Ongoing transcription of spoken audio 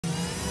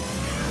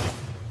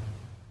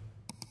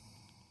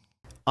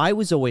I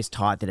was always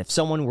taught that if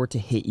someone were to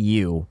hit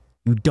you,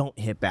 you don't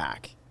hit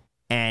back.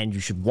 And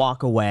you should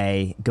walk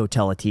away, go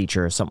tell a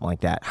teacher or something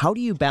like that. How do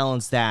you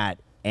balance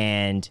that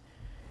and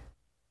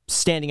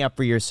standing up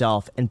for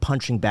yourself and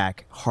punching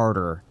back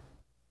harder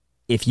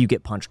if you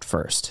get punched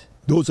first?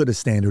 Those are the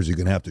standards you're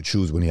going to have to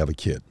choose when you have a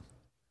kid.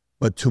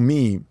 But to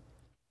me,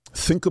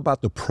 think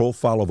about the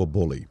profile of a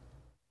bully.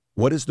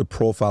 What is the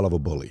profile of a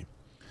bully?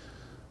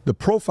 The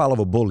profile of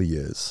a bully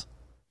is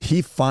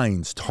he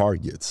finds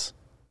targets.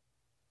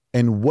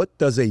 And what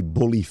does a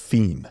bully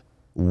fiend?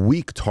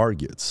 Weak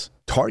targets.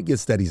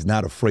 Targets that he's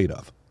not afraid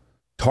of.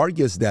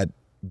 Targets that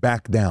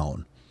back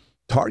down.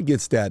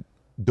 Targets that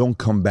don't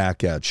come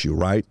back at you,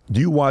 right?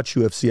 Do you watch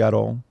UFC at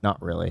all? Not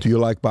really. Do you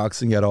like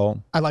boxing at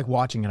all? I like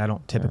watching it. I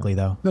don't typically,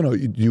 though. No.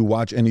 Do you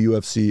watch any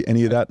UFC,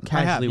 any of that?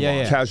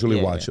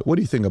 Casually watch it. What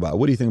do you think about it?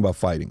 What do you think about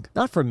fighting?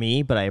 Not for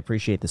me, but I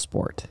appreciate the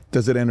sport.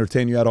 Does it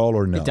entertain you at all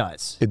or no? It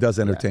does. It does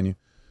entertain you.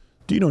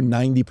 Do you know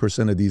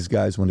 90% of these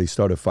guys, when they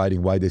started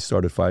fighting, why they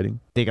started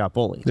fighting? They got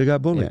bullied. They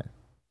got bullied.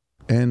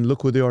 Yeah. And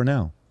look where they are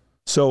now.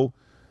 So,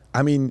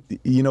 I mean,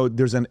 you know,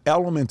 there's an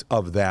element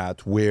of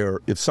that where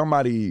if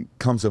somebody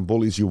comes and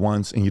bullies you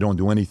once and you don't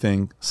do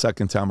anything,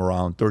 second time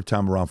around, third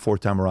time around,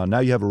 fourth time around, now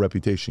you have a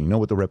reputation. You know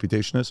what the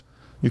reputation is?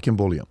 You can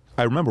bully them.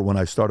 I remember when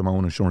I started my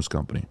own insurance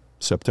company,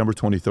 September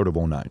 23rd of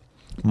 2009.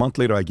 A month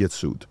later, I get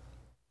sued.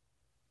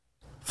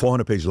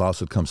 400-page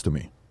lawsuit comes to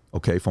me,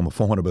 okay, from a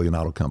 $400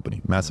 billion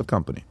company, massive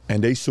company.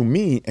 And they sue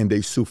me and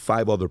they sue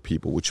 5 other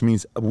people, which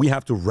means we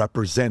have to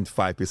represent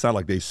 5 people. It's not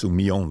like they sue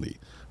me only.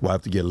 We'll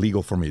have to get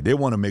legal for me. They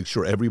want to make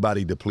sure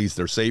everybody depletes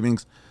their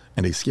savings,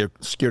 and they scare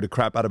the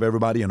crap out of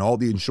everybody. And all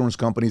the insurance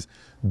companies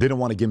didn't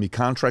want to give me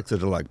contracts. They're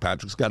like,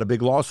 Patrick's got a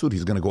big lawsuit.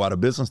 He's going to go out of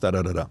business,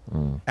 da-da-da-da.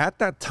 At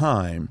that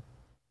time,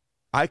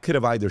 I could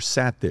have either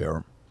sat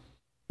there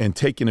and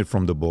taken it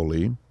from the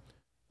bully,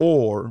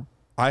 or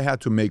I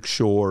had to make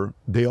sure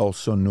they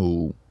also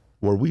knew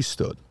where we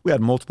stood. We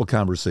had multiple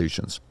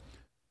conversations.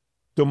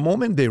 The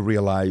moment they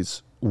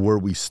realized where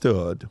we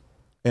stood,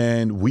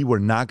 and we were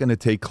not going to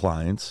take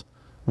clients,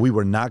 we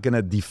were not going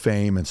to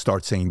defame and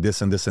start saying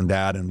this and this and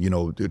that and, you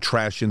know,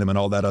 trashing them and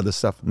all that other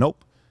stuff.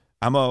 Nope.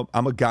 I'm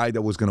a guy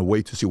that was going to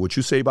wait to see what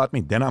you say about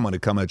me. Then I'm going to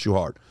come at you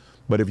hard.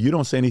 But if you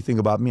don't say anything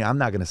about me, I'm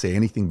not going to say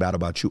anything bad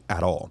about you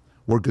at all.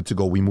 We're good to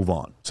go. We move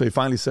on. So he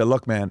finally said,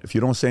 look, man, if you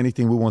don't say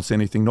anything, we won't say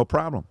anything. No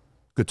problem.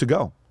 Good to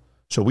go.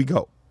 So we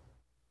go.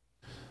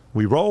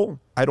 We roll.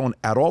 I don't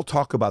at all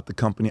talk about the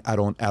company. I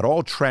don't at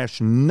all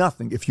trash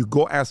nothing. If you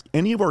go ask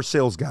any of our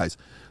sales guys,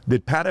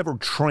 did Pat ever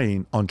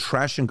train on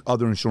trashing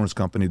other insurance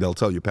company? They'll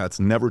tell you Pat's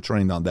never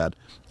trained on that.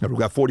 We've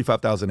got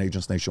 45,000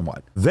 agents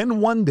nationwide.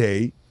 Then one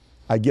day,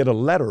 I get a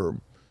letter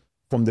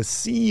from the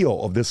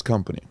CEO of this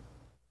company,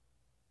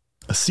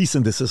 a cease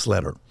and desist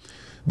letter.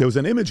 There was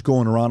an image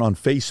going around on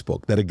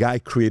Facebook that a guy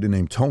created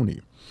named Tony,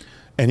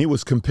 and he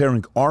was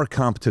comparing our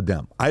comp to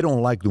them. I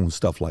don't like doing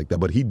stuff like that,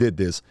 but he did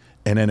this,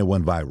 and then it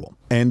went viral.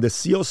 And the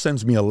CEO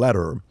sends me a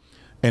letter,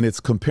 and it's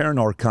comparing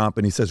our comp,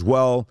 and he says,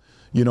 well,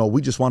 you know,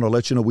 we just want to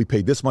let you know we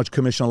paid this much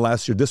commission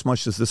last year, this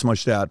much this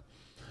much that,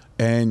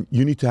 and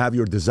you need to have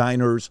your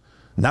designers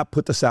not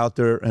put this out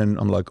there. And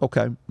I'm like,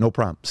 okay, no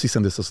problem. Cease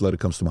and desist letter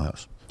comes to my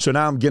house. So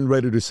now I'm getting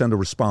ready to send a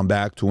response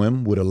back to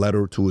him with a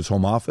letter to his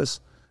home office.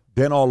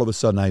 Then all of a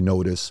sudden I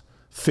notice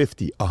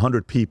 50,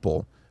 100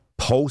 people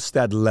post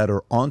that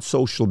letter on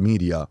social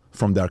media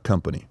from their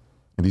company.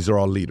 And these are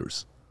all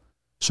leaders.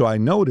 So I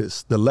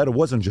noticed the letter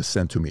wasn't just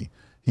sent to me.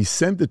 He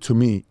sent it to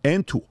me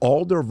and to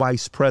all their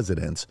vice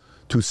presidents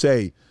to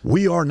say,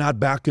 we are not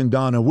backing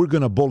down and we're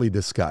going to bully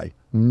this guy.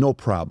 No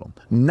problem.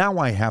 Now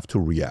I have to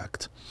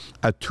react.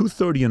 At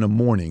 2:30 in the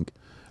morning,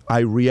 I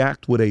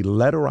react with a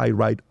letter I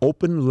write,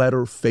 open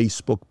letter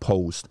Facebook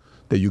post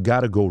that you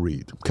got to go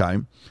read, okay?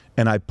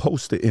 And I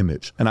post the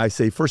image. And I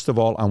say, first of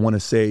all, I want to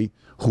say,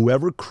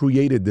 whoever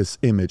created this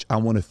image, I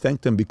want to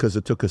thank them because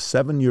it took us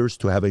 7 years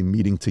to have a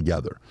meeting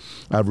together.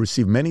 I've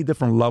received many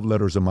different love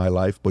letters in my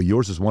life, but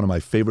yours is one of my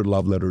favorite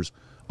love letters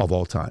of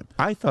all time.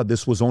 I thought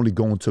this was only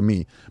going to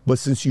me, but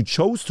since you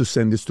chose to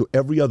send this to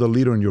every other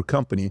leader in your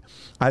company,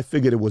 I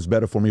figured it was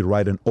better for me to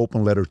write an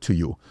open letter to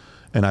you.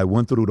 And I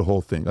went through the whole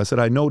thing. I said,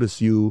 I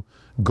noticed you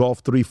golf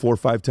 3, 4,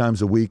 5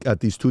 times a week at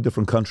these 2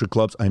 different country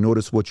clubs. I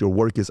noticed what your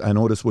work is. I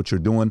noticed what you're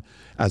doing.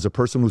 As a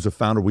person who's a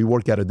founder, we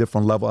work at a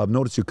different level. I've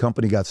noticed your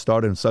company got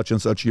started in such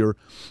and such year.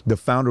 The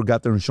founder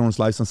got their insurance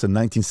license in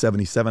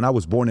 1977. I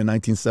was born in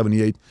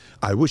 1978.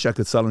 I wish I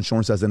could sell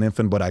insurance as an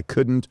infant, but I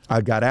couldn't.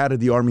 I got out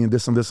of the Army in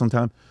this and this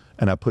sometime,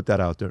 and I put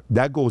that out there.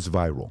 That goes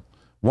viral.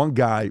 One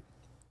guy,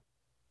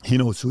 he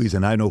knows who he is,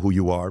 and I know who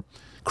you are,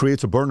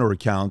 creates a burner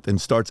account and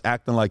starts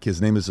acting like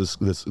his name is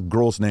this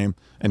girl's name,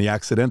 and he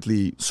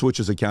accidentally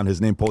switches account, his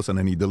name posts, and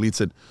then he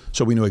deletes it,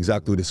 so we knew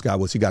exactly who this guy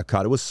was. He got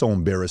caught. It was so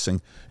embarrassing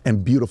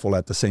and beautiful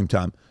at the same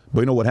time.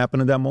 But you know what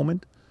happened in that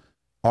moment?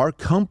 Our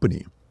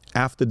company,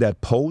 after that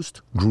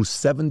post, grew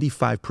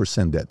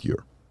 75% that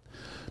year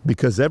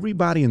because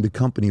everybody in the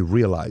company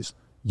realized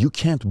you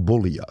can't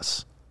bully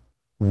us.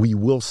 We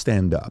will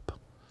stand up.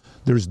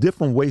 There's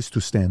different ways to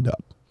stand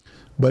up.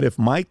 But if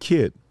my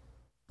kid,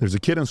 there's a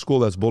kid in school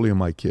that's bullying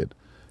my kid,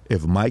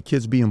 If my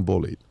kid's being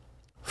bullied,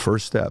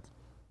 first step,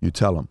 you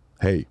tell him,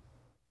 hey,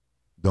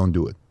 don't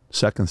do it.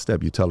 Second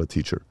step, you tell a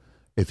teacher.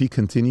 If he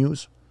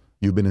continues,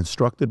 you've been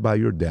instructed by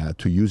your dad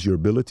to use your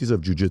abilities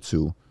of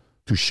jiu-jitsu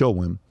to show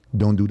him,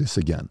 don't do this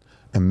again.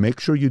 And make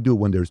sure you do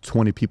when there's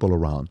 20 people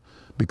around,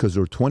 because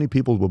there are 20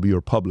 people will be your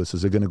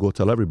publicists. They're going to go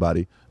tell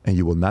everybody, and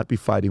you will not be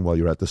fighting while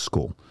you're at the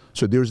school.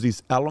 So there's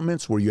these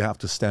elements where you have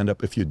to stand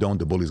up. If you don't,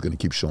 the bully's going to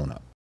keep showing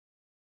up.